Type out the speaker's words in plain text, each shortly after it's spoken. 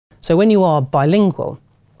So when you are bilingual,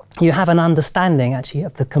 you have an understanding actually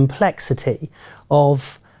of the complexity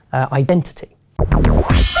of identity.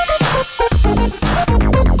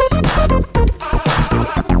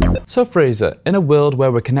 So Frazer, in a world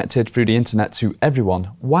where we're connected through the internet to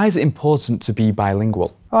everyone, why is it important to be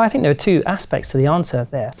bilingual? Well, I think there are two aspects to the answer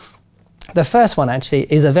there. The first one actually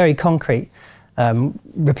is a very concrete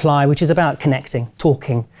reply, which is about connecting,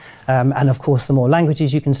 talking, and of course the more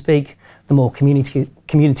languages you can speak, the more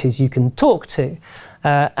communities you can talk to,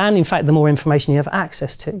 and in fact the more information you have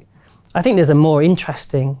access to. I think there's a more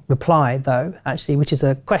interesting reply though, actually, which is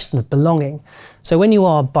a question of belonging. So when you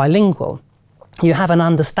are bilingual, you have an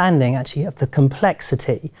understanding actually of the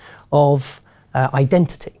complexity of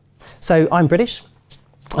identity. So I'm British,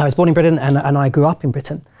 I was born in Britain and I grew up in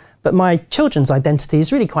Britain, but my children's identity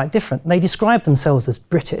is really quite different. They describe themselves as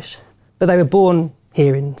British, but they were born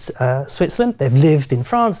here in Switzerland, they've lived in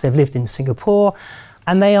France, they've lived in Singapore,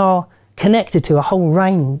 and they are connected to a whole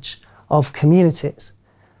range of communities.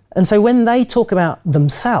 And so when they talk about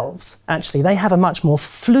themselves, actually, they have a much more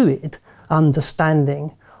fluid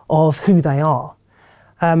understanding of who they are.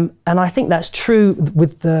 And I think that's true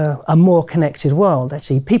with a more connected world.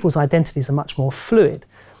 Actually, people's identities are much more fluid.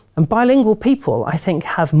 And bilingual people, I think,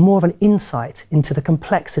 have more of an insight into the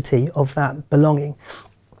complexity of that belonging.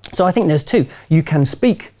 So I think there's two. You can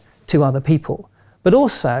speak to other people, but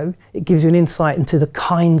also it gives you an insight into the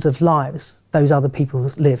kinds of lives those other people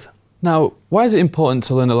live. Now, why is it important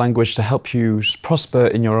to learn a language to help you prosper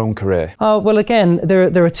in your own career? Well, again,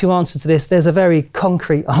 there are two answers to this. There's a very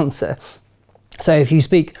concrete answer. So if you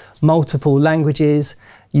speak multiple languages,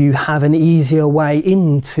 you have an easier way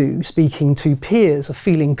into speaking to peers or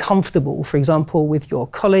feeling comfortable, for example, with your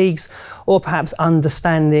colleagues, or perhaps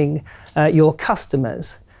understanding your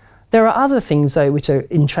customers. There are other things, though, which are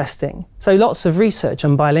interesting. So lots of research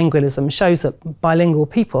on bilingualism shows that bilingual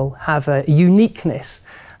people have a uniqueness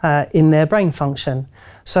in their brain function.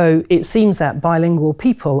 So it seems that bilingual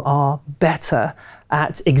people are better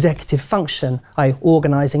at executive function, i.e.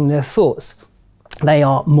 organising their thoughts. They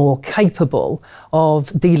are more capable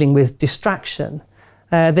of dealing with distraction.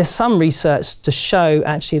 There's some research to show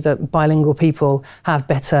actually that bilingual people have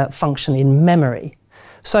better function in memory.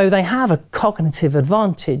 So they have a cognitive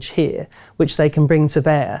advantage here, which they can bring to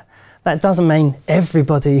bear. That doesn't mean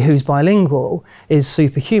everybody who's bilingual is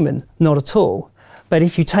superhuman, not at all. But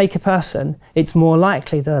if you take a person, it's more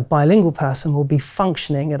likely that a bilingual person will be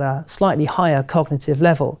functioning at a slightly higher cognitive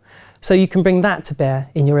level. So you can bring that to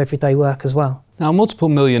bear in your everyday work as well. Now, multiple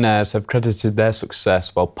millionaires have credited their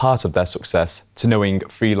success, well, part of their success, to knowing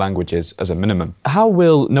 3 languages as a minimum. How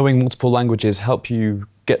will knowing multiple languages help you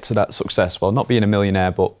get to that success? Well, not being a millionaire,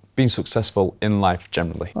 but being successful in life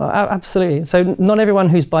generally. Well, absolutely. So not everyone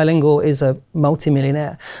who's bilingual is a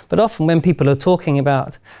multimillionaire, but often when people are talking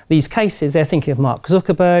about these cases, they're thinking of Mark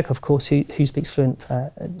Zuckerberg, of course, who speaks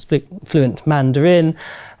fluent Mandarin,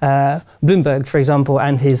 Bloomberg, for example,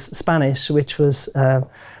 and his Spanish, which was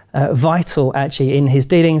vital actually in his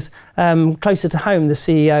dealings. Closer to home, the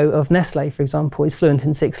CEO of Nestle, for example, is fluent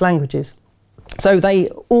in 6 languages. So they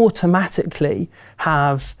automatically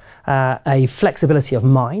have a flexibility of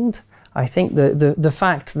mind. I think the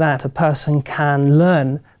fact that a person can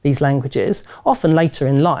learn these languages, often later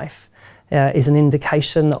in life, is an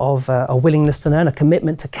indication of a willingness to learn, a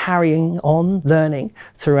commitment to carrying on learning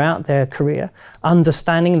throughout their career,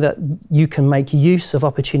 understanding that you can make use of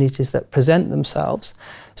opportunities that present themselves.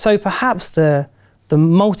 So perhaps the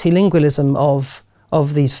multilingualism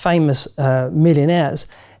of these famous millionaires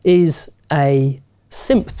is a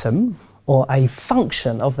symptom or a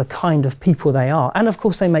function of the kind of people they are. And of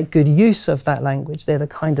course they make good use of that language. They're the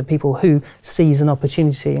kind of people who seize an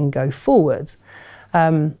opportunity and go forwards.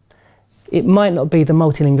 It might not be the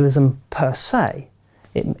multilingualism per se.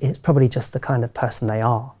 It's probably just the kind of person they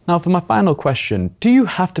are. Now, for my final question, do you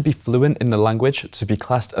have to be fluent in the language to be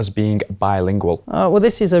classed as being bilingual? Well,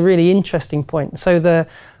 this is a really interesting point. So the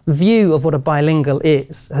view of what a bilingual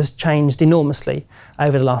is has changed enormously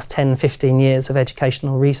over the last 10, 15 years of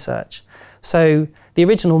educational research. So the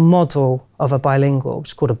original model of a bilingual, which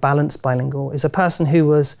is called a balanced bilingual, is a person who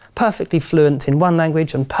was perfectly fluent in one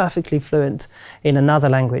language and perfectly fluent in another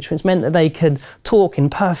language, which meant that they could talk in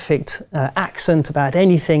perfect accent about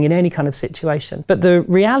anything in any kind of situation. But the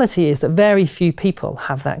reality is that very few people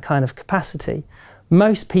have that kind of capacity.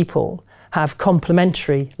 Most people have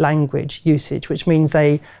complementary language usage, which means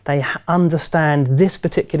they understand this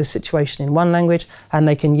particular situation in one language and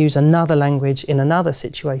they can use another language in another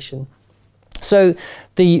situation. So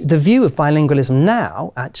the view of bilingualism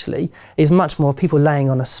now, actually, is much more people laying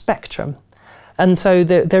on a spectrum. And so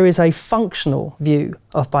there is a functional view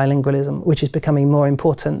of bilingualism, which is becoming more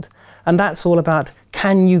important. And that's all about,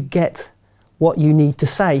 can you get what you need to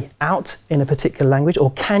say out in a particular language, or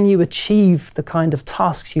can you achieve the kind of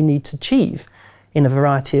tasks you need to achieve in a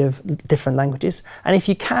variety of different languages? And if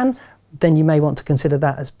you can, then you may want to consider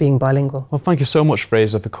that as being bilingual. Well, thank you so much,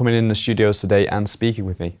 Frazer, for coming in the studios today and speaking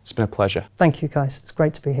with me. It's been a pleasure. Thank you, guys. It's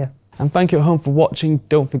great to be here. And thank you at home for watching.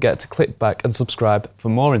 Don't forget to click back and subscribe for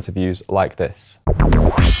more interviews like this.